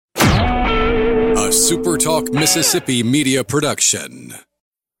a Super Talk Mississippi media production.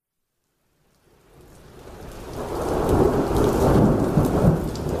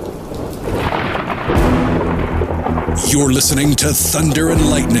 You're listening to Thunder and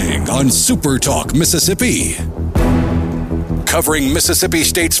Lightning on Super Talk Mississippi. Covering Mississippi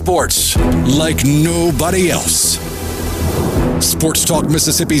State sports like nobody else. Sports Talk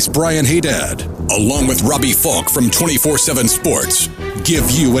Mississippi's Brian Haydad, along with Robbie Falk from 24/7 Sports,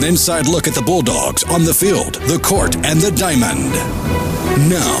 give you an inside look at the Bulldogs on the field, the court, and the diamond.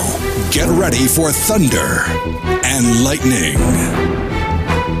 Now, get ready for Thunder and Lightning.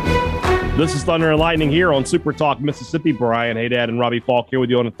 This is Thunder and Lightning here on Super Talk Mississippi. Brian Haydad and Robbie Falk here with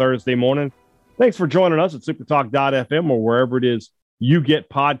you on a Thursday morning. Thanks for joining us at supertalk.fm or wherever it is you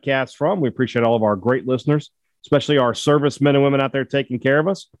get podcasts from. We appreciate all of our great listeners, especially our servicemen and women out there taking care of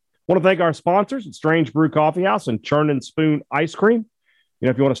us. I want to thank our sponsors at Strange Brew Coffee House and Churn and Spoon Ice Cream. You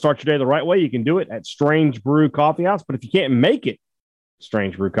know, if you want to start your day the right way, you can do it at Strange Brew Coffee House. But if you can't make it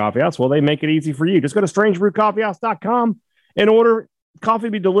Strange Brew Coffee House, well, they make it easy for you. Just go to strangebrewcoffeehouse.com and order coffee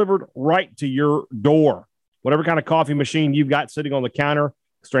to be delivered right to your door. Whatever kind of coffee machine you've got sitting on the counter,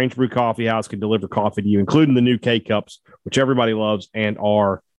 Strange Brew Coffee House can deliver coffee to you, including the new K-Cups, which everybody loves and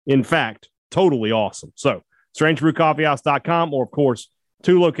are, in fact, totally awesome. So, strangebrewcoffeehouse.com, or, of course,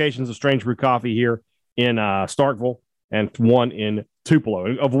 2 locations of Strange Brew Coffee here in Starkville and 1 in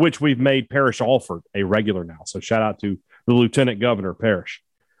Tupelo, of which we've made Parrish Alford a regular now. So, shout out to the Lieutenant Governor, Parrish.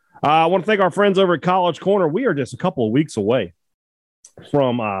 I want to thank our friends over at College Corner. We are just a couple of weeks away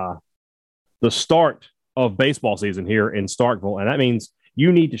from the start of baseball season here in Starkville, and that means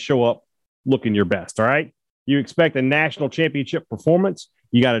you need to show up looking your best, all right? You expect a national championship performance,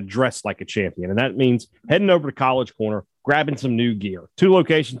 you got to dress like a champion, and that means heading over to College Corner, grabbing some new gear. 2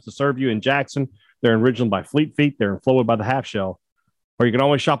 locations to serve you in Jackson. They're in Ridgeland by Fleet Feet. They're in Flowood by the Half Shell, or you can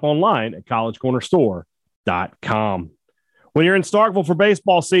always shop online at collegecornerstore.com. When you're in Starkville for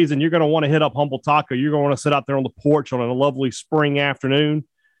baseball season, you're going to want to hit up Humble Taco. You're going to want to sit out there on the porch on a lovely spring afternoon,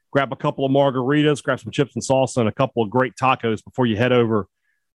 grab a couple of margaritas, grab some chips and salsa, and a couple of great tacos before you head over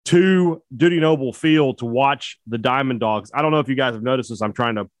to Dudy Noble Field to watch the Diamond Dogs. I don't know if you guys have noticed this. I'm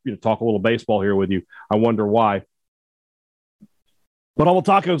trying to talk a little baseball here with you. I wonder why. But Humble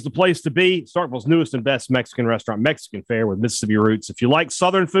Taco is the place to be. Starkville's newest and best Mexican restaurant, Mexican Fare with Mississippi roots. If you like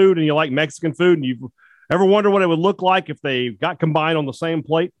Southern food and you like Mexican food and you've ever wonder what it would look like if they got combined on the same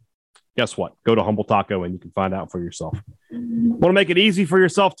plate? Guess what? Go to Humble Taco and you can find out for yourself. Want to make it easy for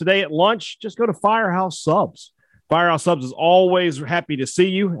yourself today at lunch? Just go to Firehouse Subs. Firehouse Subs is always happy to see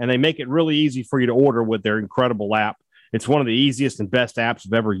you, and they make it really easy for you to order with their incredible app. It's one of the easiest and best apps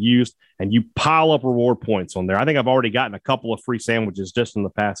I've ever used, and you pile up reward points on there. I think I've already gotten a couple of free sandwiches just in the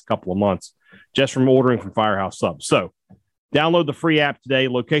past couple of months just from ordering from Firehouse Subs. So, download the free app today.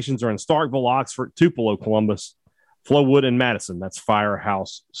 Locations are in Starkville, Oxford, Tupelo, Columbus, Flowood, and Madison. That's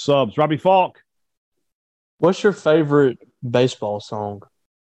Firehouse Subs. Robbie Falk. What's your favorite baseball song?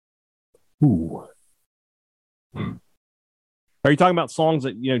 Ooh. Are you talking about songs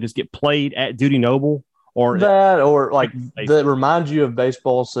that just get played at Dudy Noble, or that, or like that remind you of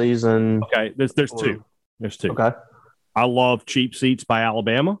baseball season? Okay, there's 2. There's 2. Okay. I love Cheap Seats by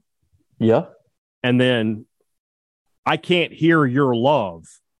Alabama. Yeah. And then I Can't Hear Your Love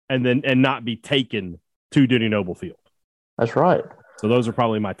and not be taken to Dudy Noble Field. That's right. So those are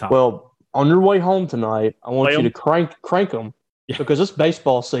probably my top. Well, on your way home tonight, I want you to crank them because it's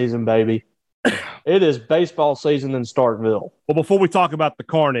baseball season, baby. It is baseball season in Starkville. Well, before we talk about the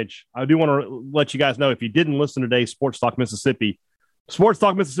carnage, I do want to let you guys know, if you didn't listen to today's Sports Talk Mississippi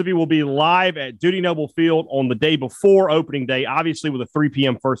will be live at Dudy Noble Field on the day before opening day, obviously with a 3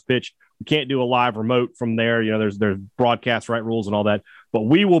 p.m. first pitch. We can't do a live remote from there. There's broadcast right rules and all that. But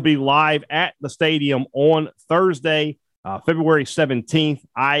we will be live at the stadium on Thursday, February 17th.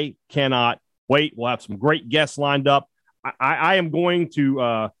 I cannot wait. We'll have some great guests lined up. I am going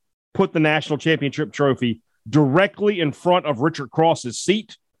to put the national championship trophy directly in front of Richard Cross's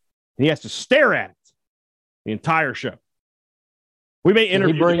seat, and he has to stare at it the entire show. We may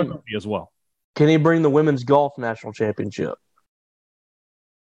interview the trophy as well. Can he bring the women's golf national championship?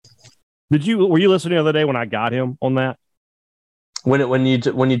 Were you listening the other day when I got him on that? When you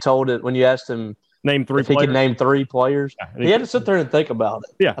asked him name 3 if he players. could name 3 players, he had to sit there and think about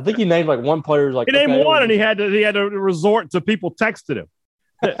it. Yeah, I think he named like 1 player. He named 1, and he had to resort to people texting him.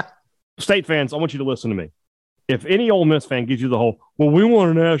 State fans, I want you to listen to me. If any Ole Miss fan gives you the whole, well, we won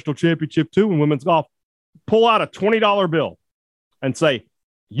a national championship too in women's golf, pull out a $20 bill and say,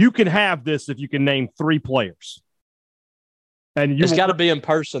 you can have this if you can name 3 players. And it's got to be in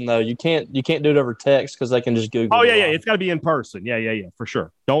person though. You can't do it over text because they can just Google. Oh yeah, it's got to be in person. Yeah, for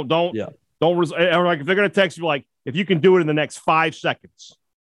sure. Don't Don't or like if they're going to text you, like if you can do it in the next 5 seconds.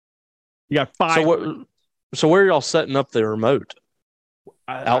 You got 5. So where are y'all setting up the remote?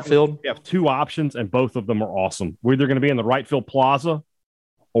 Outfield? We have 2 options, and both of them are awesome. We're either going to be in the right field plaza,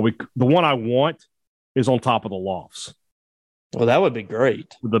 or the one I want is on top of the lofts. Well, that would be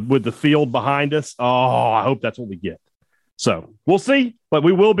great. With the field behind us. Oh, I hope that's what we get. So we'll see, but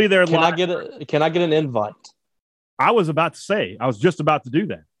we will be there. Can I get an invite? I was just about to do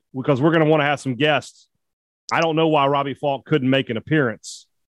that because we're going to want to have some guests. I don't know why Robbie Falk couldn't make an appearance.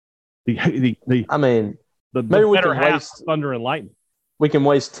 Maybe we can waste Thunder and Lightning. We can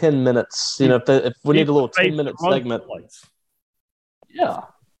waste 10 minutes. If we need a little 10-minute segment. Yeah.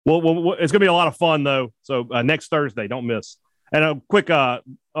 Well, it's going to be a lot of fun, though. So next Thursday, don't miss. And a quick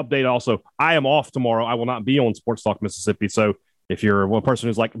update also. I am off tomorrow. I will not be on Sports Talk Mississippi. So if you're one person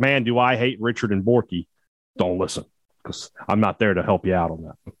who's like, man, do I hate Richard and Borky, don't listen because I'm not there to help you out on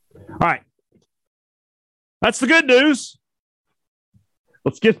that. All right. That's the good news.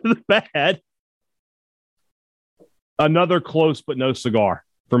 Let's get to the bad. Another close but no cigar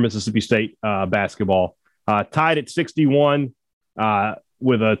for Mississippi State basketball. Tied at 61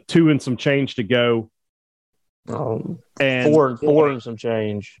 with a 2 and some change to go. And four and some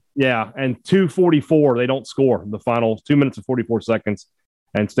change. Yeah, and 2:44. They don't score in the final 2 minutes and 44 seconds.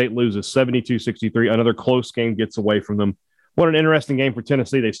 And State loses 72-63. Another close game gets away from them. What an interesting game for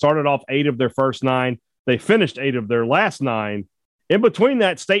Tennessee. They started off 8 of their first 9. They finished 8 of their last 9. In between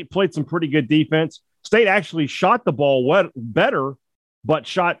that, State played some pretty good defense. State actually shot the ball better, but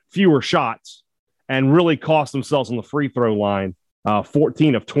shot fewer shots and really cost themselves on the free throw line.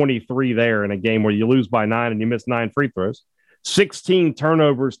 14 of 23 there in a game where you lose by 9 and you miss 9 free throws. 16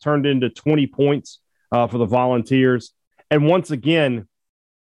 turnovers turned into 20 points for the Volunteers. And once again,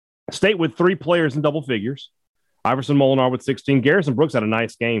 State with 3 players in double figures. Iverson Molinar with 16. Garrison Brooks had a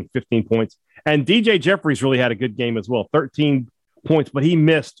nice game, 15 points. And DJ Jeffries really had a good game as well, 13 points, but he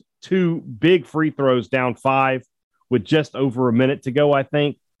missed 2 big free throws down 5 with just over a minute to go, I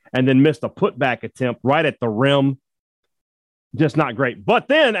think, and then missed a putback attempt right at the rim. Just not great. But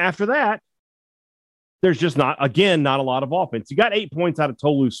then after that, there's just not a lot of offense. You got 8 points out of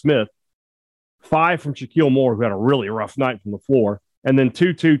Tolu Smith, 5 from Shaquille Moore, who had a really rough night from the floor, and then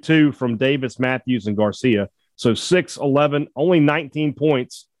 2 from Davis, Matthews, and Garcia. So 6, 11, only 19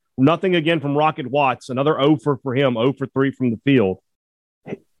 points. Nothing again from Rocket Watts. Another 0 for him, 0 for 3 from the field.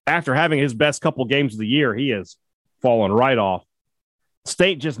 After having his best couple games of the year, he has fallen right off.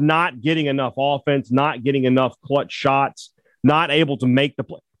 State just not getting enough offense, not getting enough clutch shots, not able to make the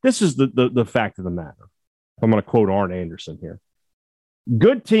play. This is the fact of the matter. I'm going to quote Arn Anderson here.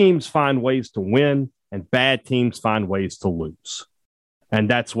 Good teams find ways to win, and bad teams find ways to lose. And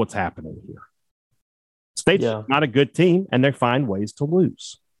that's what's happening here. State's not a good team, and they find ways to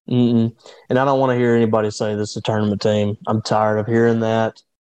lose. And I don't want to hear anybody say this is a tournament team. I'm tired of hearing that.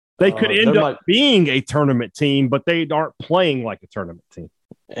 They could end up being a tournament team, but they aren't playing like a tournament team.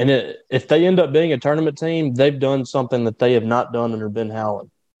 And if they end up being a tournament team, they've done something that they have not done under Ben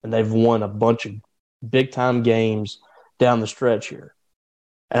Howland. And they've won a bunch of big-time games down the stretch here.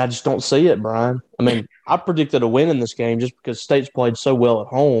 And I just don't see it, Brian. I mean, I predicted a win in this game just because State's played so well at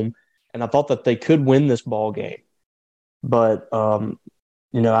home, and I thought that they could win this ball game. But,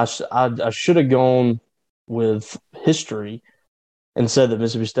 I should have gone with history and said that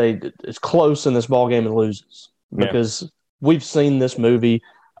Mississippi State is close in this ball game and loses because we've seen this movie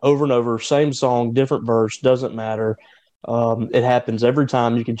over and over, same song, different verse, doesn't matter. It happens every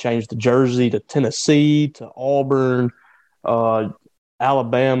time. You can change the jersey to Tennessee, to Auburn,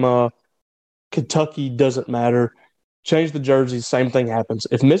 Alabama, Kentucky, doesn't matter. Change the jersey, same thing happens.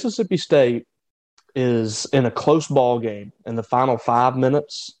 If Mississippi State is in a close ball game in the final 5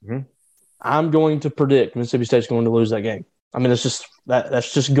 minutes, I'm going to predict Mississippi State's going to lose that game. I mean, it's just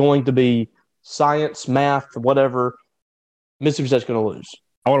that's just going to be science, math, whatever. Mississippi State's going to lose.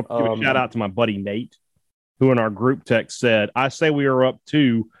 I want to give a shout out to my buddy Nate, who in our group text said, I say we are up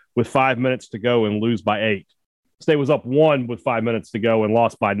 2 with 5 minutes to go and lose by 8. State was up 1 with 5 minutes to go and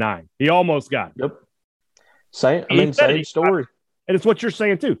lost by 9. He almost got it. Yep. Same story. And it's what you're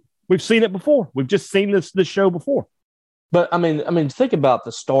saying, too. We've seen it before. We've just seen this show before. But, I mean, think about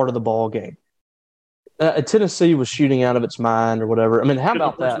the start of the ball game. Tennessee was shooting out of its mind or whatever. I mean, how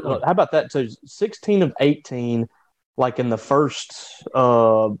about that? How about that, too? 16 of 18, like in the first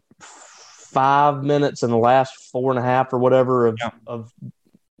 5 minutes and the last 4.5 or whatever of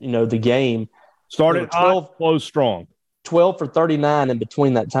the game. Started 12, closed strong. 12 for 39 in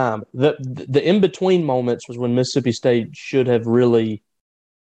between that time. The in-between moments was when Mississippi State should have really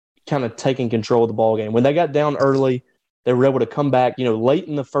kind of taken control of the ball game. When they got down early, they were able to come back, late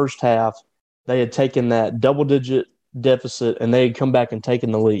in the first half they had taken that double-digit deficit and they had come back and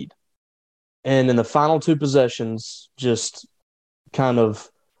taken the lead. And in the final two possessions, just kind of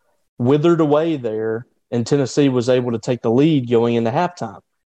withered away there, and Tennessee was able to take the lead going into halftime.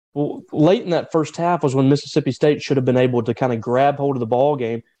 Well, late in that first half was when Mississippi State should have been able to kind of grab hold of the ball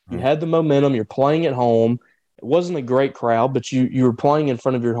game. You had the momentum. You're playing at home. It wasn't a great crowd, but you were playing in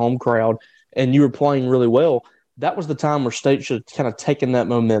front of your home crowd, and you were playing really well. That was the time where State should have kind of taken that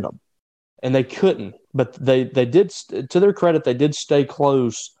momentum, and they couldn't. But they did, to their credit, they did stay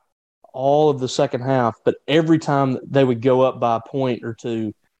close all of the second half. But every time they would go up by a point or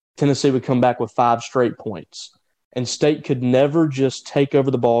two, Tennessee would come back with 5 straight points. And State could never just take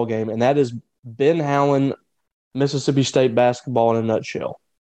over the ball game, and that is Ben Howland, Mississippi State basketball in a nutshell.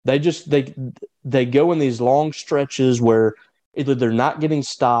 They go in these long stretches where either they're not getting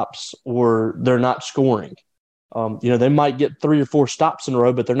stops or they're not scoring. They might get 3 or 4 stops in a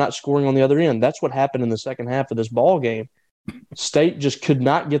row, but they're not scoring on the other end. That's what happened in the second half of this ball game. State just could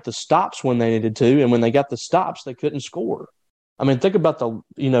not get the stops when they needed to, and when they got the stops, they couldn't score. I mean, think about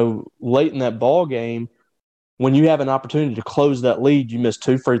late in that ball game, when you have an opportunity to close that lead, you miss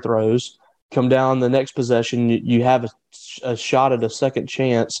 2 free throws. Come down the next possession, you have a shot at a second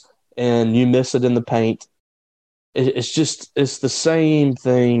chance, and you miss it in the paint. It's the same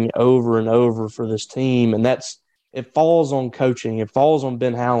thing over and over for this team, and it falls on coaching. It falls on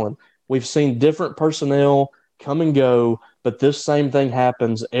Ben Howland. We've seen different personnel come and go, but this same thing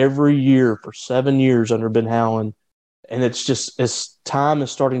happens every year for 7 years under Ben Howland, and it's time is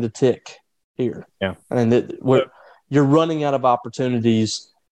starting to tick here. Yeah, and you're running out of opportunities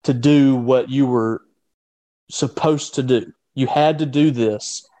to do what you were supposed to do. You had to do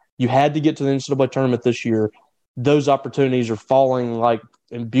this. You had to get to the NCAA tournament this year. Those opportunities are falling like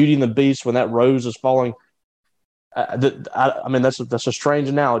in Beauty and the Beast when that rose is falling. I mean, that's a strange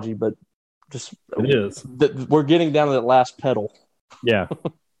analogy, but just it is. We're getting down to that last pedal. Yeah.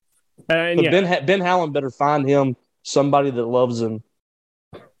 And Ben Howland better find him somebody that loves him.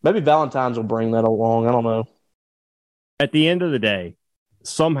 Maybe Valentine's will bring that along. I don't know. At the end of the day,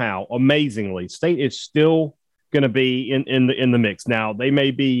 somehow, amazingly, State is still going to be in the mix. Now they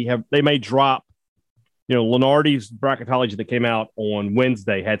may drop. Lenardi's bracketology that came out on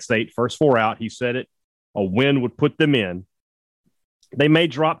Wednesday had State first 4 out. He said it. A win would put them in. They may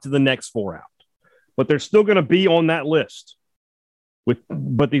drop to the next 4 out, but they're still going to be on that list.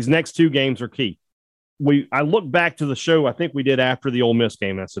 But these next 2 games are key. I look back to the show I think we did after the Ole Miss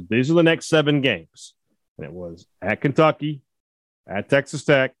game. And I said, these are the next 7 games. And it was at Kentucky, at Texas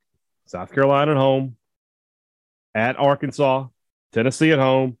Tech, South Carolina at home, at Arkansas, Tennessee at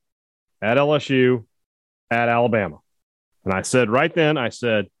home, at LSU, at Alabama. And I said right then,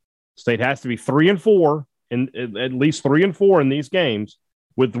 State has to be 3-4, at least 3-4 in these games.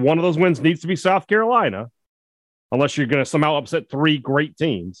 With one of those wins needs to be South Carolina, unless you're going to somehow upset 3 great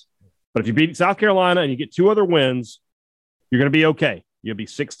teams. But if you beat South Carolina and you get 2 other wins, you're going to be okay. You'll be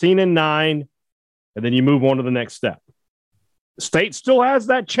 16-9, and then you move on to the next step. State still has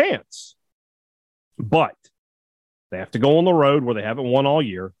that chance, but they have to go on the road where they haven't won all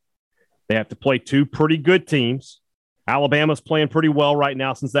year. They have to play 2 pretty good teams. Alabama's playing pretty well right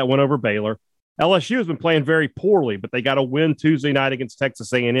now since that win over Baylor. LSU has been playing very poorly, but they got to win Tuesday night against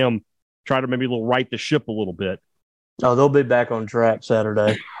Texas A&M, try to maybe right the ship a little bit. Oh, they'll be back on track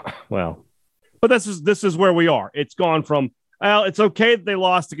Saturday. Well, but this is where we are. It's gone from, well, it's okay that they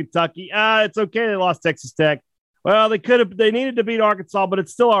lost to Kentucky. It's okay they lost Texas Tech. Well, they needed to beat Arkansas, but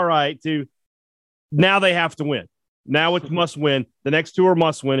it's still all right to now they have to win. Now it's must win. The next 2 are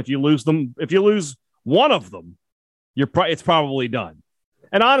must win. If you lose one of them, it's probably done.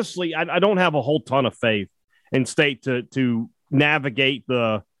 And honestly, I don't have a whole ton of faith in State to navigate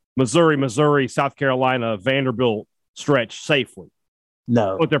the Missouri, South Carolina, Vanderbilt stretch safely.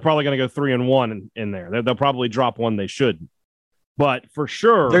 No. But they're probably going to go 3-1 in there. They'll probably drop one they shouldn't. But for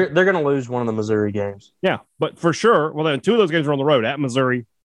sure, they're going to lose one of the Missouri games. Yeah, but for sure, well, then 2 of those games are on the road, at Missouri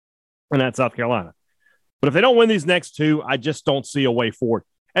and at South Carolina. But if they don't win these next 2, I just don't see a way forward.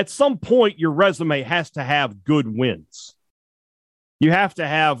 At some point, your resume has to have good wins. You have to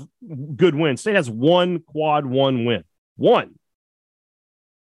have good wins. State has 1 quad 1 win. 1.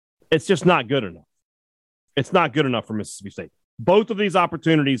 It's just not good enough. It's not good enough for Mississippi State. Both of these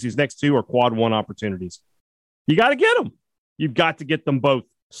opportunities, these next 2 are quad 1 opportunities. You got to get them. You've got to get them both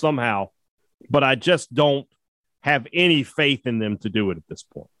somehow. But I just don't have any faith in them to do it at this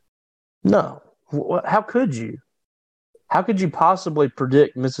point. No. How could you? How could you possibly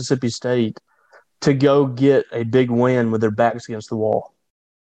predict Mississippi State to go get a big win with their backs against the wall?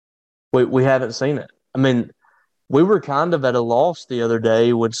 We haven't seen it. I mean, we were kind of at a loss the other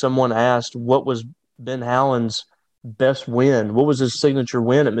day when someone asked what was Ben Howland's best win. What was his signature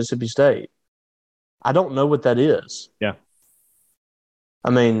win at Mississippi State? I don't know what that is. Yeah. I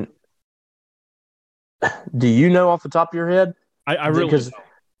mean, do you know off the top of your head? I really because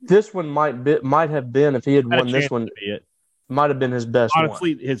this one might have been, if he had won this one, it might have been his best.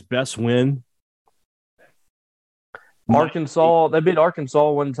 Honestly, his best win. Arkansas, they beat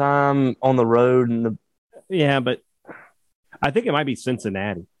Arkansas one time on the road, yeah, but I think it might be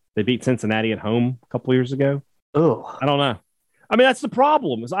Cincinnati. They beat Cincinnati at home a couple years ago. Oh, I don't know. I mean, that's the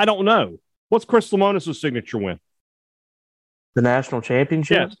problem. Is I don't know. What's Chris Lemonis' signature win? The national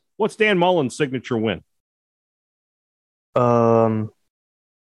championship. Yes. What's Dan Mullen's signature win? Auburn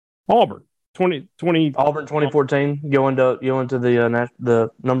Auburn 2014 going to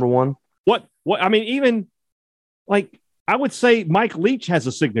the number one. What I mean, even like I would say Mike Leach has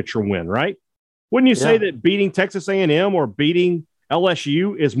a signature win, right? Wouldn't you say that beating Texas A&M or beating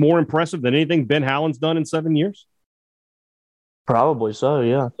LSU is more impressive than anything Ben Howland's done in 7 years? Probably so,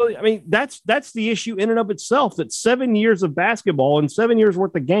 yeah. So, I mean, that's the issue in and of itself, that 7 years of basketball and 7 years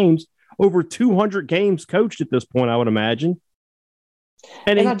worth of games, over 200 games coached at this point, I would imagine.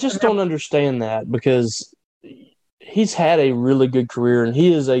 And I just don't understand that, because he's had a really good career and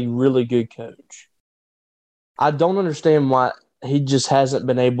he is a really good coach. I don't understand why he just hasn't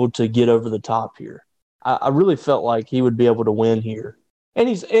been able to get over the top here. I really felt like he would be able to win here, and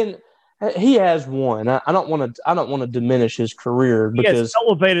he has won. I don't want to diminish his career, because he has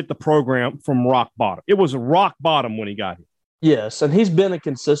elevated the program from rock bottom. It was rock bottom when he got here. Yes, and he's been a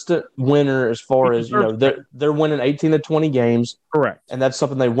consistent winner as far as, they're winning 18 to 20 games. Correct. And that's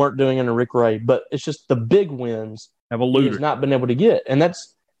something they weren't doing under Rick Ray. But it's just the big wins have eluded. He's not been able to get. And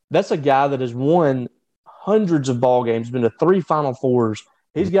that's a guy that has won hundreds of ball games, been to 3 Final Fours.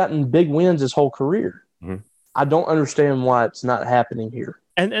 He's gotten big wins his whole career. Mm-hmm. I don't understand why it's not happening here.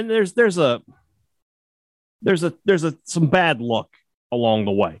 And there's some bad luck along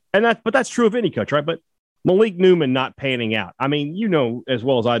the way. But that's true of any coach, right? But Malik Newman not panning out. I mean, you know as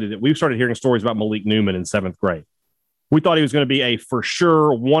well as I did that we started hearing stories about Malik Newman in 7th grade. We thought he was going to be a for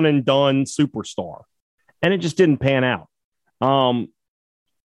sure one and done superstar, and it just didn't pan out.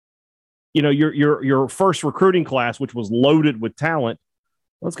 Your first recruiting class, which was loaded with talent,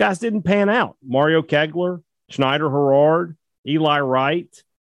 those guys didn't pan out. Mario Kegler, Schneider Herard, Eli Wright.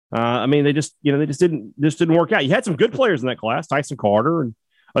 They just didn't work out. You had some good players in that class. Tyson Carter and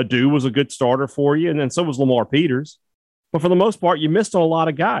Adu was a good starter for you, and then so was Lamar Peters. But for the most part, you missed on a lot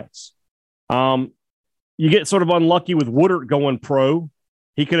of guys. You get sort of unlucky with Woodard going pro.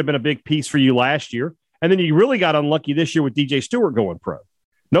 He could have been a big piece for you last year. And then you really got unlucky this year with DJ Stewart going pro.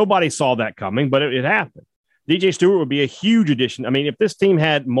 Nobody saw that coming, but it happened. DJ Stewart would be a huge addition. I mean, if this team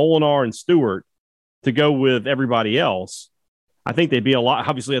had Molinar and Stewart to go with everybody else, I think they'd be a lot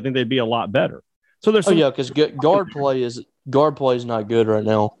better. So there's because guard play is not good right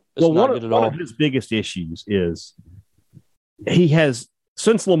now. It's not good at all. One of his biggest issues is he has,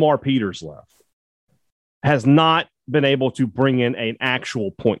 since Lamar Peters left, has not been able to bring in an actual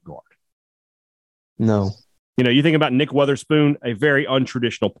point guard. No. You think about Nick Weatherspoon, a very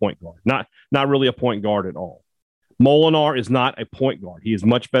untraditional point guard, not really a point guard at all. Molinar is not a point guard. He is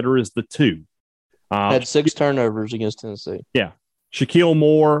much better as the 2. Had 6 turnovers against Tennessee. Yeah. Shaquille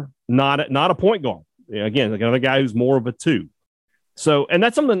Moore, not a point guard. Again, another guy who's more of a 2. So, and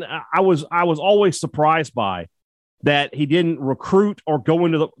that's something I was always surprised by, that he didn't recruit or go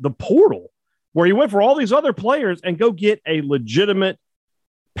into the portal, where he went for all these other players and go get a legitimate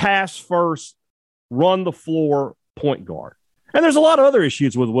pass first, run the floor point guard. And there's a lot of other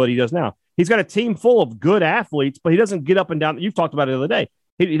issues with what he does now. He's got a team full of good athletes, but he doesn't get up and down. You've talked about it the other day.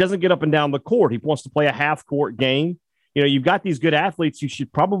 He doesn't get up and down the court. He wants to play a half court game. You've got these good athletes. You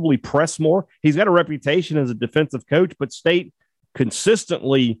should probably press more. He's got a reputation as a defensive coach, but State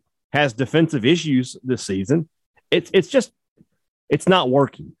consistently has defensive issues this season. It's not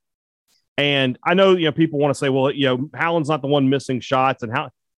working. And I know, people want to say, well, Howland's not the one missing shots, and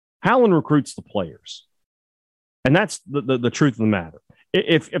Howland recruits the players. And that's the truth of the matter.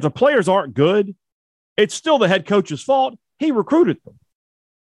 If the players aren't good, it's still the head coach's fault. He recruited them.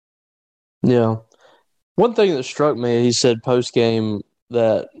 Yeah. One thing that struck me, he said post-game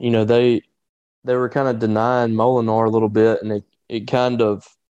that, they were kind of denying Molinar a little bit, and it kind of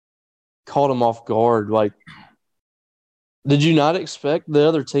caught him off guard. Like, did you not expect the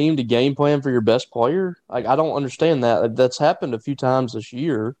other team to game plan for your best player? Like, I don't understand that. That's happened a few times this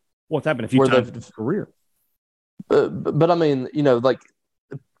year. Well, it's happened a few times in his career. But I mean,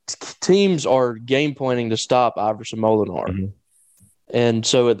 teams are game planning to stop Iverson Molinar. Mm-hmm. And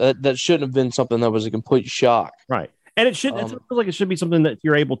so that shouldn't have been something that was a complete shock. Right. And it feels like it should be something that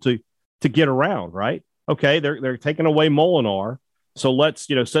you're able to get around, right? Okay, they're taking away Molinar, so let's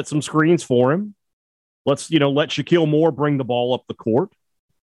set some screens for him. Let's let Shaquille Moore bring the ball up the court.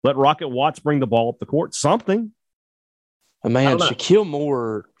 Let Rocket Watts bring the ball up the court. Something. Man, Shaquille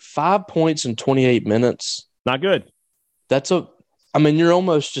Moore, 5 points in 28 minutes. Not good. You're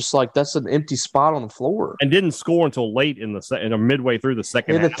almost just like that's an empty spot on the floor. And didn't score until late in midway through the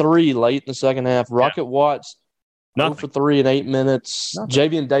second half. Hit a 3 late in the second half. Rocket Watts, 0 for 3 in 8 minutes.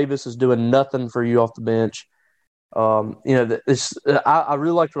 Javian Davis is doing nothing for you off the bench. I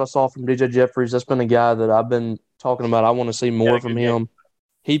really liked what I saw from DJ Jeffries. That's been a guy that I've been talking about. I want to see more from him.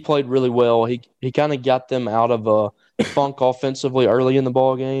 He played really well. He kind of got them out of a funk offensively early in the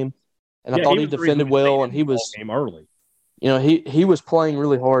ball game, and I thought he defended well. And he was game early. He was playing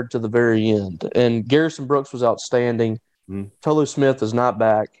really hard to the very end. And Garrison Brooks was outstanding. Tolu Smith is not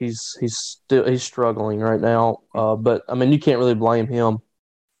back. He's struggling right now. But you can't really blame him.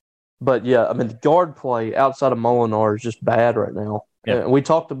 But yeah, the guard play outside of Molinar is just bad right now. Yeah. And we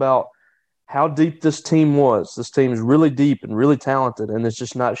talked about how deep this team was. This team is really deep and really talented, and it's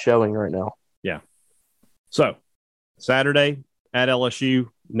just not showing right now. Yeah. So Saturday at LSU,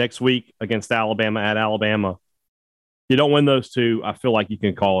 next week against Alabama at Alabama. You don't win those two, I feel like you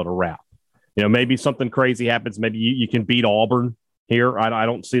can call it a wrap. Maybe something crazy happens. Maybe you can beat Auburn here. I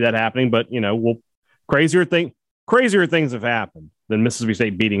don't see that happening, but crazier things have happened than Mississippi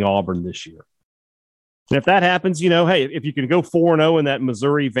State beating Auburn this year. And if that happens, hey, if you can go 4-0 in that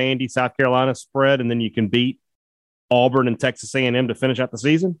Missouri, Vandy, South Carolina spread, and then you can beat Auburn and Texas A&M to finish out the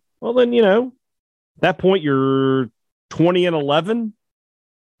season, well, then, at that point you're 20-11,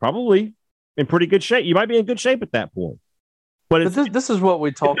 probably in pretty good shape. You might be in good shape at that point. But this is what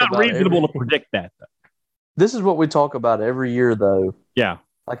we talk about. It's not reasonable to predict that, though. This is what we talk about every year, though. Yeah.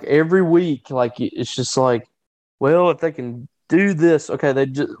 Like every week, it's just like, well, if they can do this, okay, they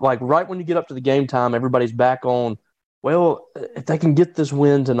just right when you get up to the game time, everybody's back on. Well, if they can get this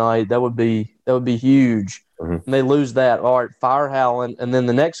win tonight, that would be huge. Mm-hmm. And they lose that. All right, fire Howland, and then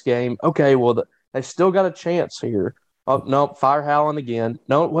the next game, okay, well, they've still got a chance here. Oh no, fire Howland again.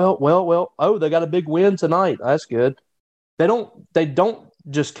 No, well. Oh, they got a big win tonight. That's good. They don't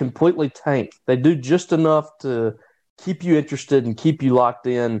just completely tank. They do just enough to keep you interested and keep you locked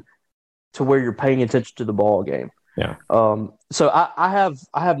in to where you're paying attention to the ball game. Yeah. So I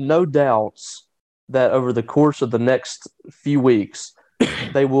have no doubts that over the course of the next few weeks,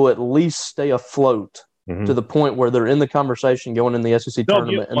 they will at least stay afloat to the point where they're in the conversation going in the SEC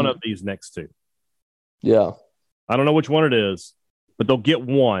tournament. They'll get one of these next two. Yeah. I don't know which one it is, but they'll get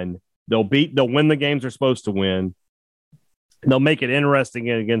one. They'll win the games they're supposed to win. They'll make it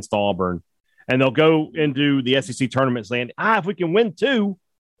interesting against Auburn, and they'll go into the SEC tournament saying, if we can win two,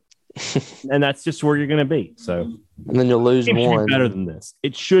 and that's just where you're going to be. So, and then you'll lose one. Better than this.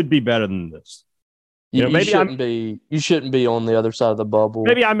 It should be better than this. You shouldn't be on the other side of the bubble.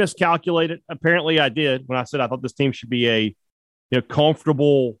 Maybe I miscalculated. Apparently, I did when I said I thought this team should be a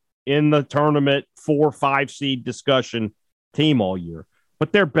comfortable in the tournament 4-5 seed discussion team all year.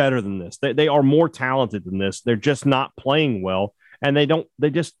 But they're better than this. They are more talented than this. They're just not playing well, and they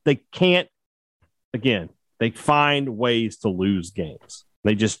can't. Again, they find ways to lose games.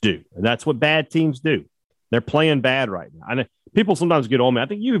 They just do, and that's what bad teams do. They're playing bad right now. I know people sometimes get on me. I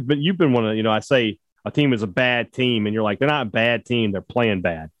think you've been one of I say a team is a bad team, and you're like, they're not a bad team. They're playing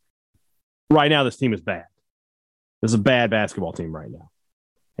bad. Right now, this team is bad. This is a bad basketball team right now,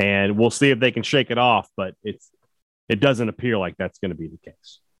 and we'll see if they can shake it off. But it doesn't appear like that's going to be the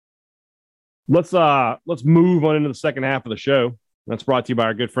case. Let's move on into the second half of the show. That's brought to you by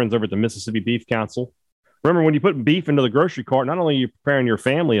our good friends over at the Mississippi Beef Council. Remember, when you put beef into the grocery cart, not only are you preparing your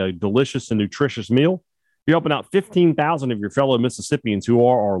family a delicious and nutritious meal, you're helping out 15,000 of your fellow Mississippians who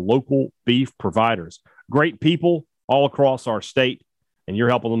are our local beef providers. Great people all across our state, and you're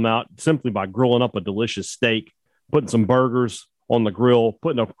helping them out simply by grilling up a delicious steak, putting some burgers on the grill,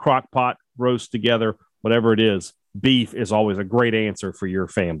 putting a crock pot roast together, whatever it is. Beef is always a great answer for your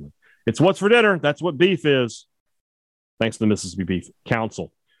family. It's what's for dinner. That's what beef is. Thanks to the Mississippi Beef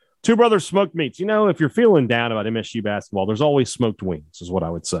Council. Two Brothers Smoked Meats. If you're feeling down about MSU basketball, there's always smoked wings, is what I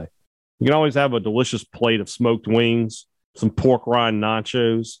would say. You can always have a delicious plate of smoked wings, some pork rind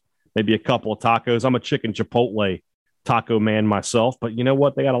nachos, maybe a couple of tacos. I'm a chicken chipotle taco man myself, but you know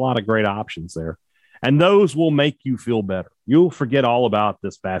what? They got a lot of great options there. And those will make you feel better. You'll forget all about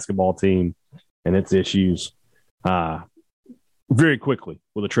this basketball team and its issues very quickly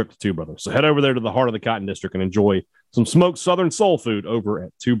with a trip to Two Brothers. So head over there to the heart of the Cotton District and enjoy some smoked Southern soul food over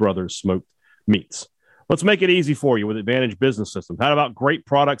at Two Brothers Smoked Meats. Let's make it easy for you with Advantage Business Systems. How about great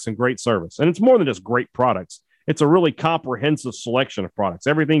products and great service? And it's more than just great products. It's a really comprehensive selection of products,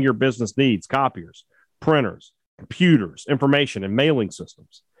 everything your business needs: copiers, printers, computers, information, and mailing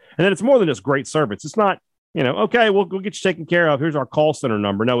systems. And then it's more than just great service. It's not, okay, we'll get you taken care of. Here's our call center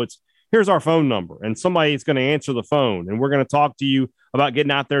number. No, it's here's our phone number, and somebody's going to answer the phone, and we're going to talk to you about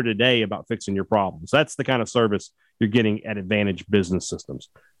getting out there today about fixing your problems. That's the kind of service you're getting at Advantage Business Systems.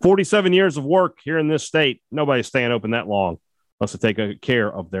 47 years of work here in this state. Nobody's staying open that long unless they take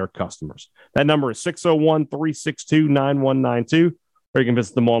care of their customers. That number is 601-362-9192, or you can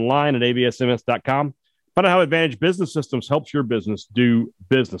visit them online at absms.com. Find out how Advantage Business Systems helps your business do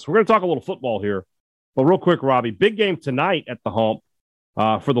business. We're going to talk a little football here, but real quick, Robbie, big game tonight at the Hump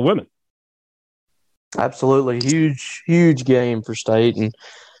for the women. Absolutely. Huge game for State. And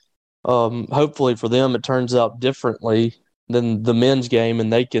hopefully for them, it turns out differently than the men's game,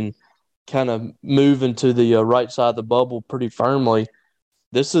 and they can kind of move into the right side of the bubble pretty firmly.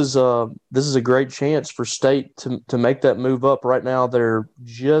 This is a great chance for State to make that move up. Right now, they're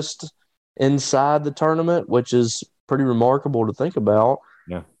just inside the tournament, which is pretty remarkable to think about.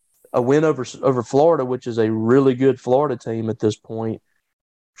 Yeah, a win over Florida, which is a really good Florida team at this point,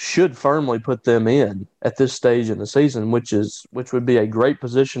 should firmly put them in at this stage in the season, which would be a great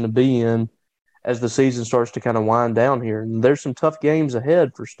position to be in as the season starts to kind of wind down here. And there's some tough games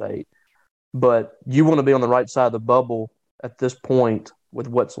ahead for State, but you want to be on the right side of the bubble at this point with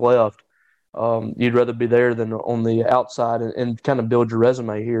what's left. You'd rather be there than on the outside and kind of build your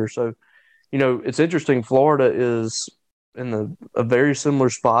resume here. So, it's interesting. Florida is in a very similar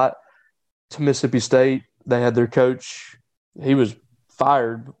spot to Mississippi State. They had their coach. He was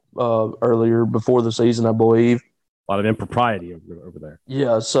fired earlier before the season, I believe. A lot of impropriety over there.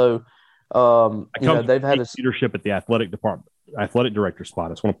 Yeah, so they've had leadership at the athletic director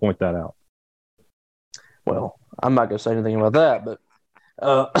spot. I just want to point that out. Well, I'm not going to say anything about that,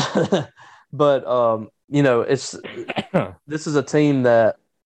 but this is a team that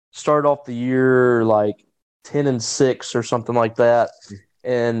started off the year like 10-6 or something like that.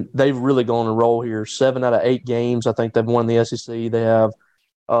 And they've really gone a roll here. 7 out of 8 games, I think they've won the SEC. They have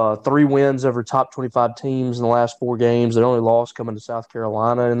 3 wins over top 25 teams in the last 4 games. Their only loss coming to South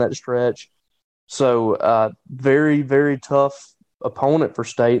Carolina in that stretch. So very, very tough opponent for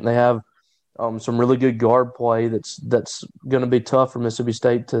State. And they have some really good guard play that's going to be tough for Mississippi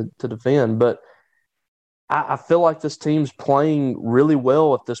State to defend. But I feel like this team's playing really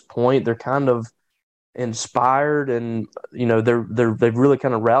well at this point. They're kind of inspired, and they've really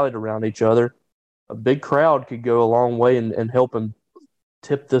kind of rallied around each other. A big crowd could go a long way and help them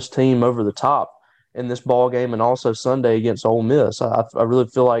tip this team over the top in this ball game, and also Sunday against Ole Miss. I really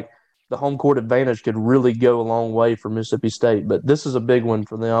feel like the home court advantage could really go a long way for Mississippi State, but this is a big one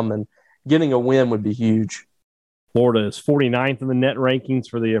for them, and getting a win would be huge. Florida is 49th in the net rankings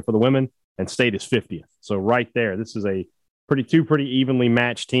for the women, and State is 50th. So right there, this is two pretty evenly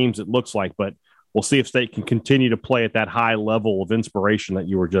matched teams, it looks like, but we'll see if State can continue to play at that high level of inspiration that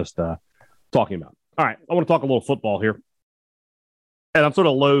you were just talking about. All right, I want to talk a little football here. And I'm sort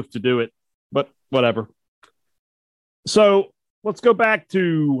of loath to do it, but whatever. So let's go back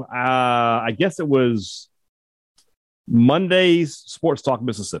to, I guess it was Monday's Sports Talk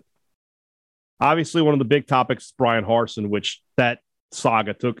Mississippi. Obviously, one of the big topics is Bryan Harsin, which that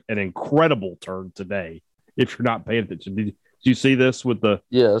saga took an incredible turn today. If you're not paying attention, did you see this with the?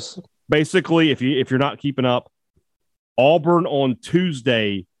 Yes. Basically, if you're not keeping up, Auburn on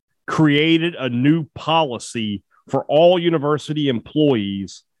Tuesday created a new policy for all university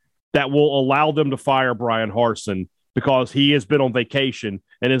employees that will allow them to fire Bryan Harsin because he has been on vacation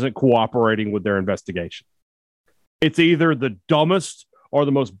and isn't cooperating with their investigation. It's either the dumbest or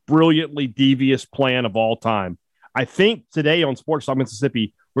the most brilliantly devious plan of all time. I think today on Sports Talk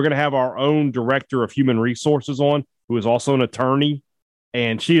Mississippi, we're going to have our own director of human resources on, who is also an attorney,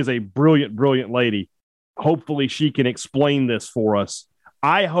 and she is a brilliant, brilliant lady. Hopefully she can explain this for us.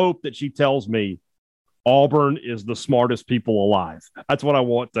 I hope that she tells me Auburn is the smartest people alive. That's what I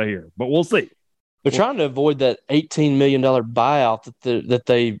want to hear, but we'll see. They're trying to avoid that $18 million buyout that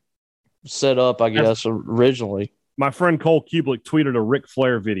they set up, I guess, originally. My friend Cole Kublik tweeted a Ric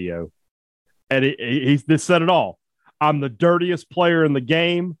Flair video, and he said it all. I'm the dirtiest player in the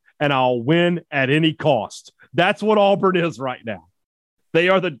game, and I'll win at any cost. That's what Auburn is right now. They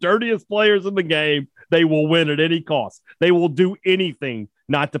are the dirtiest players in the game. They will win at any cost. They will do anything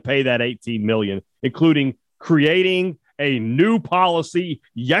not to pay that $18 million, including creating a new policy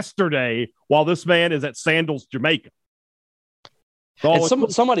yesterday while this man is at Sandals, Jamaica.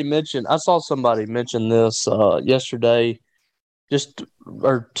 And somebody mentioned, I saw somebody mention this yesterday,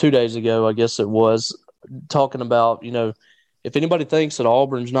 or 2 days ago, I guess it was. talking about, if anybody thinks that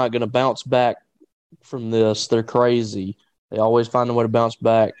Auburn's not going to bounce back from this, they're crazy. They always find a way to bounce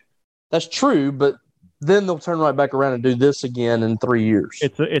back. That's true, but then they'll turn right back around and do this again in 3 years.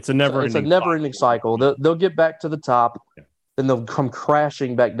 It's a never-ending cycle. They'll get back to the top, then they'll come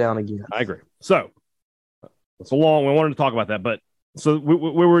crashing back down again. I agree. So it's we wanted to talk about that, but so we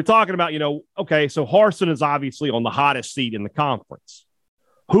were talking about, okay, so Harsin is obviously on the hottest seat in the conference.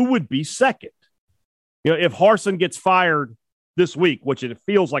 Who would be second? If Harsin gets fired this week, which it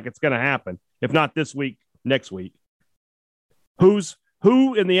feels like it's going to happen, if not this week, next week,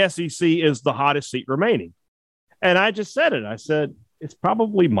 who in the SEC is the hottest seat remaining? And I just said it. I said, it's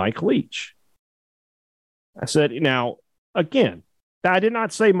probably Mike Leach. I said, now, again, I did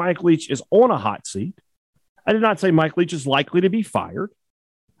not say Mike Leach is on a hot seat. I did not say Mike Leach is likely to be fired.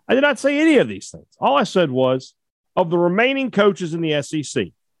 I did not say any of these things. All I said was, of the remaining coaches in the SEC,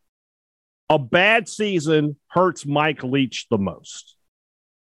 a bad season hurts Mike Leach the most.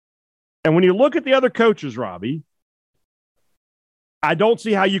 And when you look at the other coaches, Robbie, I don't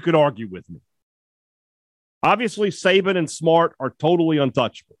see how you could argue with me. Obviously, Saban and Smart are totally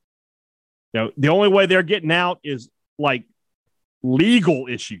untouchable. The only way they're getting out is like legal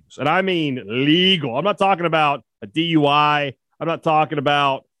issues. And I mean legal. I'm not talking about a DUI. I'm not talking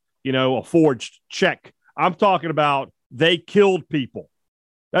about, a forged check. I'm talking about they killed people.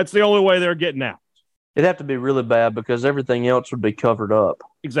 That's the only way they're getting out. It'd have to be really bad because everything else would be covered up.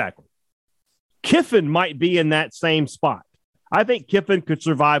 Exactly. Kiffin might be in that same spot. I think Kiffin could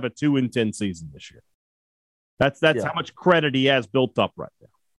survive a 2-10 season this year. That's how much credit he has built up right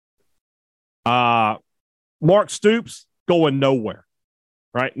now. Mark Stoops going nowhere,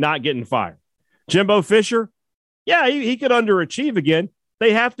 right? Not getting fired. Jimbo Fisher, he could underachieve again.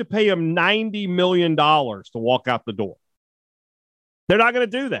 They have to pay him $90 million to walk out the door. They're not going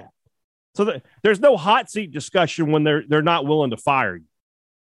to do that. So there's no hot seat discussion when they're not willing to fire you.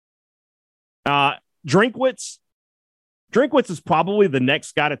 Drinkwitz is probably the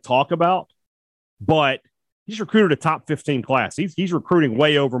next guy to talk about, but he's recruited a top 15 class. He's recruiting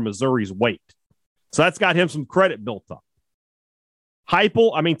way over Missouri's weight. So that's got him some credit built up.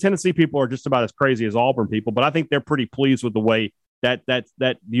 Heupel, Tennessee people are just about as crazy as Auburn people, but I think they're pretty pleased with the way that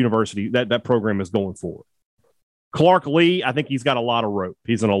university, that program is going forward. Clark Lee, I think he's got a lot of rope.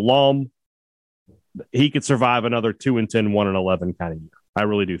 He's an alum. He could survive another 2-10, 1-11 kind of year. I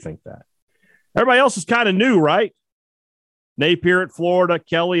really do think that. Everybody else is kind of new, right? Napier at Florida,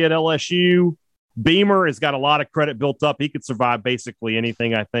 Kelly at LSU. Beamer has got a lot of credit built up. He could survive basically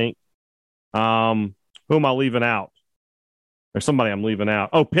anything, I think. Who am I leaving out? There's somebody I'm leaving out.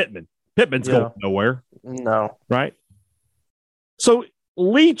 Oh, Pittman. Pittman's going nowhere. No. Right? So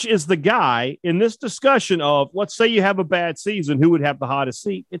Leach is the guy in this discussion of, let's say you have a bad season, who would have the hottest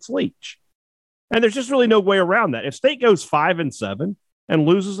seat? It's Leach. And there's just really no way around that. If State goes 5-7 and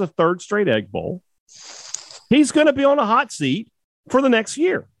loses a third straight Egg Bowl, he's going to be on a hot seat for the next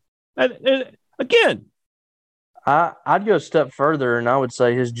year. And again, I'd go a step further, and I would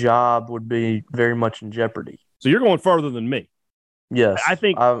say his job would be very much in jeopardy. So you're going further than me. Yes. I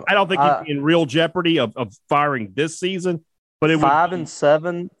don't think he'd be in real jeopardy of firing this season. But it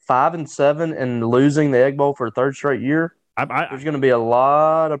 5-7, and losing the Egg Bowl for a third straight year. There's going to be a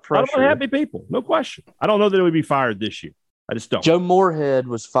lot of pressure. Unhappy people, no question. I don't know that it would be fired this year. I just don't. Joe Moorhead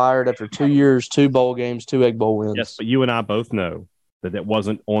was fired after 2 years, 2 bowl games, 2 Egg Bowl wins. Yes, but you and I both know that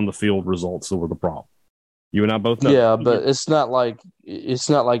wasn't on the field results that were the problem. You and I both know. Yeah, but it's not like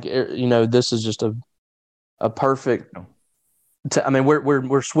this is just a perfect. No.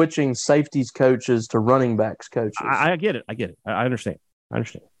 We're switching safeties coaches to running backs coaches. I get it. I understand.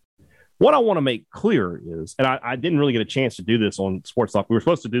 What I want to make clear is, and I didn't really get a chance to do this on Sports Talk. We were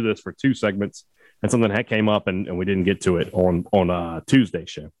supposed to do this for 2 segments, and something that came up, and we didn't get to it on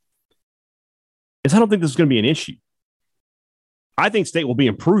Tuesday's show. Is I don't think this is going to be an issue. I think State will be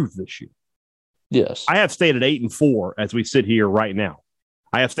improved this year. Yes. I have State at 8-4 as we sit here right now.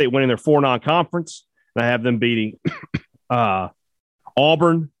 I have State winning their 4 non-conference, and I have them beating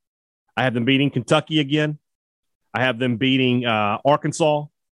Auburn. I have them beating Kentucky again. I have them beating Arkansas.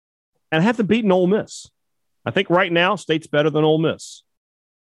 And I have them beating Ole Miss. I think right now State's better than Ole Miss.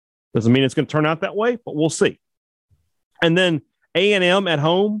 Doesn't mean it's going to turn out that way, but we'll see. And then A&M at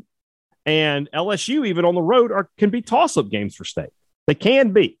home and LSU even on the road can be toss-up games for State. They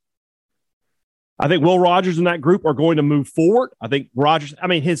can be. I think Will Rogers and that group are going to move forward. I think Rogers,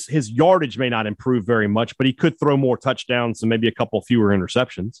 his yardage may not improve very much, but he could throw more touchdowns and maybe a couple fewer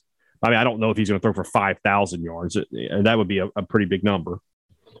interceptions. I don't know if he's going to throw for 5,000 yards. That would be a pretty big number.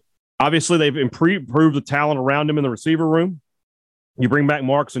 Obviously, they've improved the talent around him in the receiver room. You bring back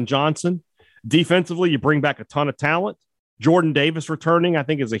Marks and Johnson. Defensively, you bring back a ton of talent. Jordan Davis returning, I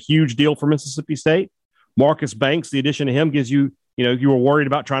think, is a huge deal for Mississippi State. Marcus Banks, the addition of him gives you, you were worried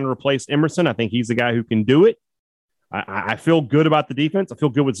about trying to replace Emerson. I think he's the guy who can do it. I feel good about the defense. I feel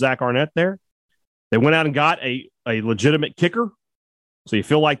good with Zach Arnett there. They went out and got a legitimate kicker. So you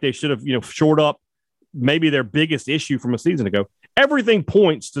feel like they should have, shored up maybe their biggest issue from a season ago. Everything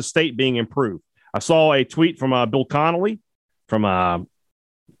points to State being improved. I saw a tweet from Bill Connolly from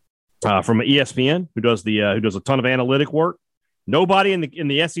ESPN, who does a ton of analytic work. Nobody in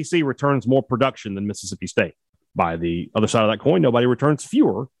the SEC returns more production than Mississippi State. By the other side of that coin, nobody returns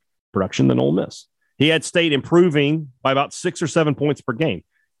fewer production than Ole Miss. He had State improving by about 6 or 7 points per game.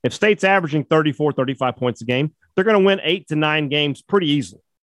 If State's averaging 34, 35 points a game, they're going to win 8 to 9 games pretty easily.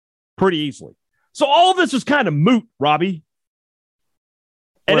 Pretty easily. So all of this is kind of moot, Robbie.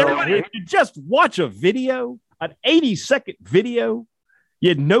 And everybody, if you just watch a video, an 80-second video,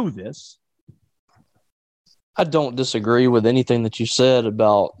 you'd know this. I don't disagree with anything that you said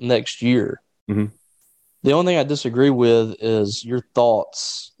about next year. Mm-hmm. The only thing I disagree with is your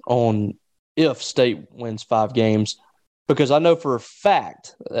thoughts on if State wins 5 games, because I know for a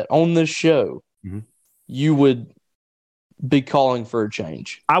fact that on this show, mm-hmm. you would be calling for a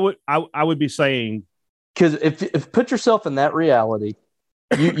change. I would be saying, because if put yourself in that reality,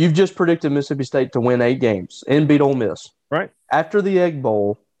 you've just predicted Mississippi State to win 8 games and beat Ole Miss. Right. After the Egg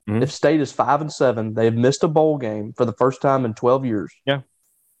Bowl, mm-hmm. if State is 5-7, they have missed a bowl game for the first time in 12 years. Yeah.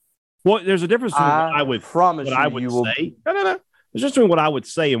 Well, there's a difference between what I would promise what I would say. No. There's just between what I would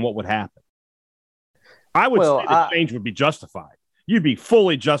say and what would happen. I would say the change would be justified. You'd be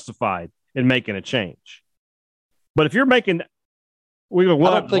fully justified in making a change. But if you're making, we're going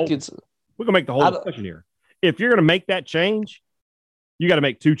to make the whole discussion here. If you're going to make that change, you got to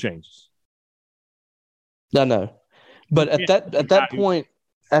make 2 changes. I know. But at that point,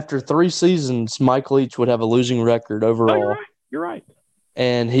 after 3 seasons, Mike Leach would have a losing record overall. No, you're right.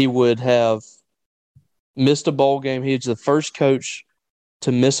 And he would have missed a bowl game. He's the first coach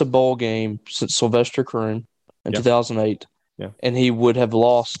to miss a bowl game since Sylvester Croom in 2008. Yeah. And he would have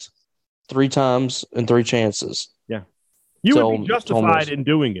lost 3 times and 3 chances. Yeah. You would be justified in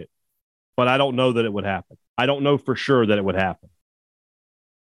doing it, but I don't know that it would happen. I don't know for sure that it would happen.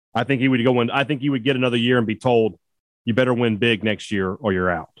 I think he would go in. I think he would get another year and be told, you better win big next year or you're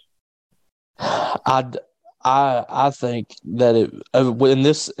out. I think that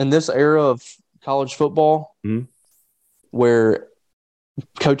in this era of college football, mm-hmm. where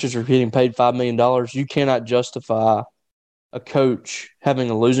coaches are getting paid $5 million, you cannot justify a coach having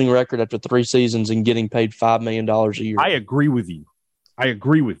a losing record after 3 seasons and getting paid $5 million a year. I agree with you.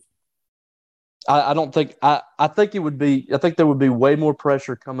 I don't think I think there would be way more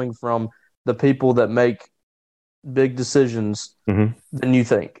pressure coming from the people that make big decisions mm-hmm. than you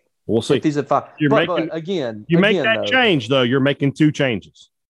think. We'll see. If he's at 5. You make that change though. You're making 2 changes.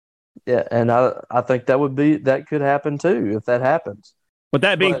 Yeah, and I think that could happen too if that happens. But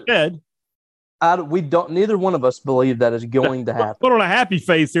that being said, neither one of us believe that is going to happen. Put on a happy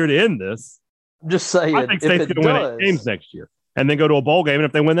face here to end this. I'm just saying, I think State's going to win 8 games next year and then go to a bowl game. And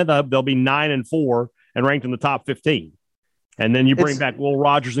if they win that, they'll be 9-4 and ranked in the top 15. And then you bring back Will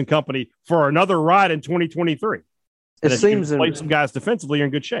Rogers and company for another ride in 2023. It seems play some guys defensively, you're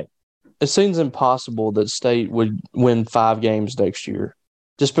in good shape. It seems impossible that State would win 5 games next year,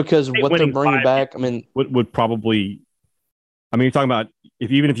 just because what they're bringing back. I mean, would probably. I mean, you're talking about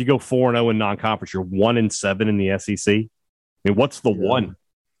even if you go 4-0 in non-conference, you're 1-7 in the SEC. I mean, what's the one?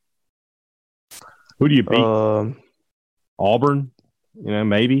 Who do you beat? Auburn,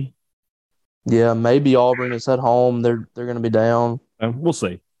 maybe. Yeah, maybe Auburn is at home. They're going to be down. We'll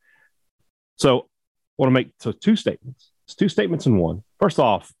see. So, I want to make 2 statements. It's 2 statements in one. First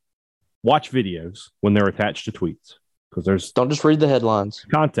off, watch videos when they're attached to tweets because don't just read the headlines.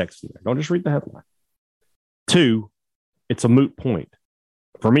 Context in there. Don't just read the headline. 2, it's a moot point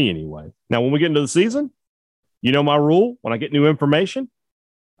for me anyway. Now, when we get into the season, you know my rule. When I get new information,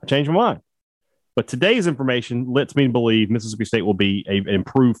 I change my mind. But today's information lets me believe Mississippi State will be an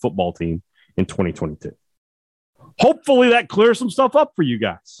improved football team in 2022. Hopefully that clears some stuff up for you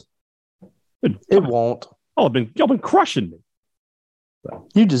guys. It won't. Y'all been crushing me. So.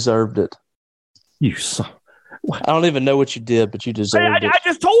 You deserved it. You son. I don't even know what you did, but you deserved it. I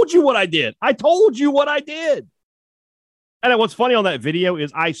just told you what I did. And what's funny on that video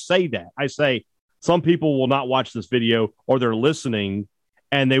is I say some people will not watch this video or they're listening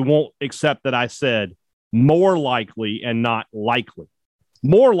and they won't accept that I said more likely and not likely.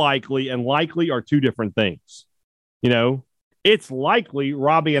 More likely and likely are 2 different things. It's likely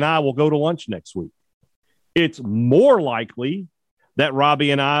Robbie and I will go to lunch next week. It's more likely that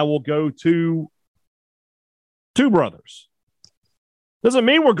Robbie and I will go to Two Brothers. Doesn't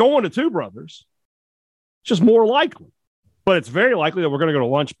mean we're going to Two Brothers. It's just more likely. But it's very likely that we're going to go to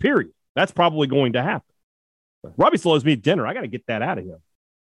lunch, period. That's probably going to happen. Robbie still owes me dinner. I got to get that out of here.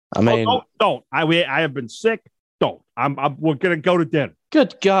 I mean, don't. I have been sick. Don't. We're going to go to dinner.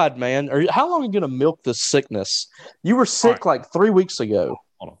 Good God, man. How long are you going to milk this sickness? You were sick like 3 weeks ago.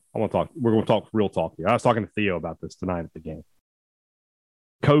 Hold on. I want to talk. We're going to talk real talk here. I was talking to Theo about this tonight at the game.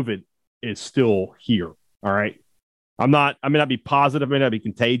 COVID is still here. All right. I may not be positive, I may not be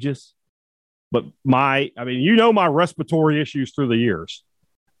contagious, but my respiratory issues through the years.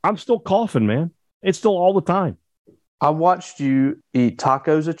 I'm still coughing, man. It's still all the time. I watched you eat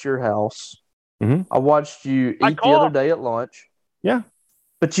tacos at your house. Mm-hmm. I watched you eat the other day at lunch. Yeah.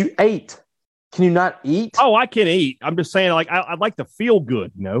 But you ate. Can you not eat? Oh, I can eat. I'm just saying, like, I'd like to feel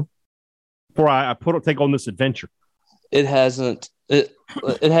good, before I take on this adventure. It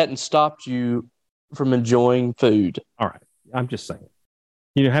hadn't stopped you from enjoying food. All right. I'm just saying.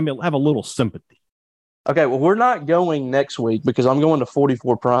 Have a little sympathy. Okay, well, we're not going next week because I'm going to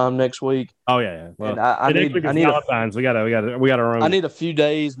 44 Prime next week. Oh yeah. Well, and I need Valentine's. We got our own. I need a few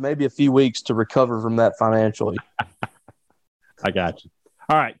days, maybe a few weeks to recover from that financially. I got you.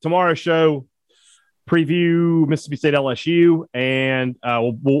 All right, tomorrow's show preview Mississippi State LSU, and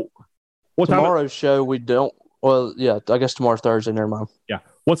tomorrow's show we don't. Well, yeah, I guess tomorrow's Thursday. Never mind. Yeah.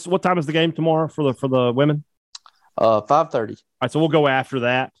 What time is the game tomorrow for the women? 5:30. All right, so we'll go after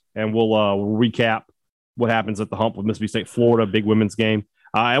that, and we'll recap what happens at the Hump with Mississippi State, Florida, big women's game.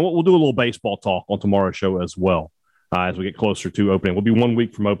 And we'll do a little baseball talk on tomorrow's show as well as we get closer to opening. We'll be 1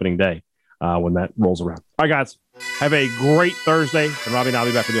 week from opening day when that rolls around. All right, guys, have a great Thursday. And Robbie and I'll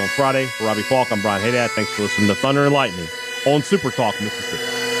be back with you on Friday. For Robbie Falk, I'm Brian Haydad. Thanks for listening to Thunder and Lightning on Super Talk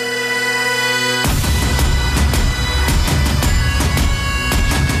Mississippi.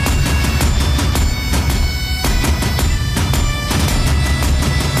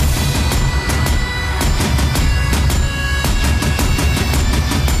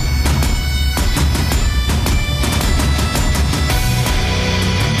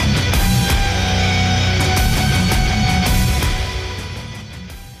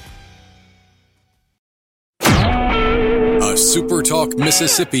 Super Talk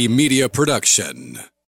Mississippi Media Production.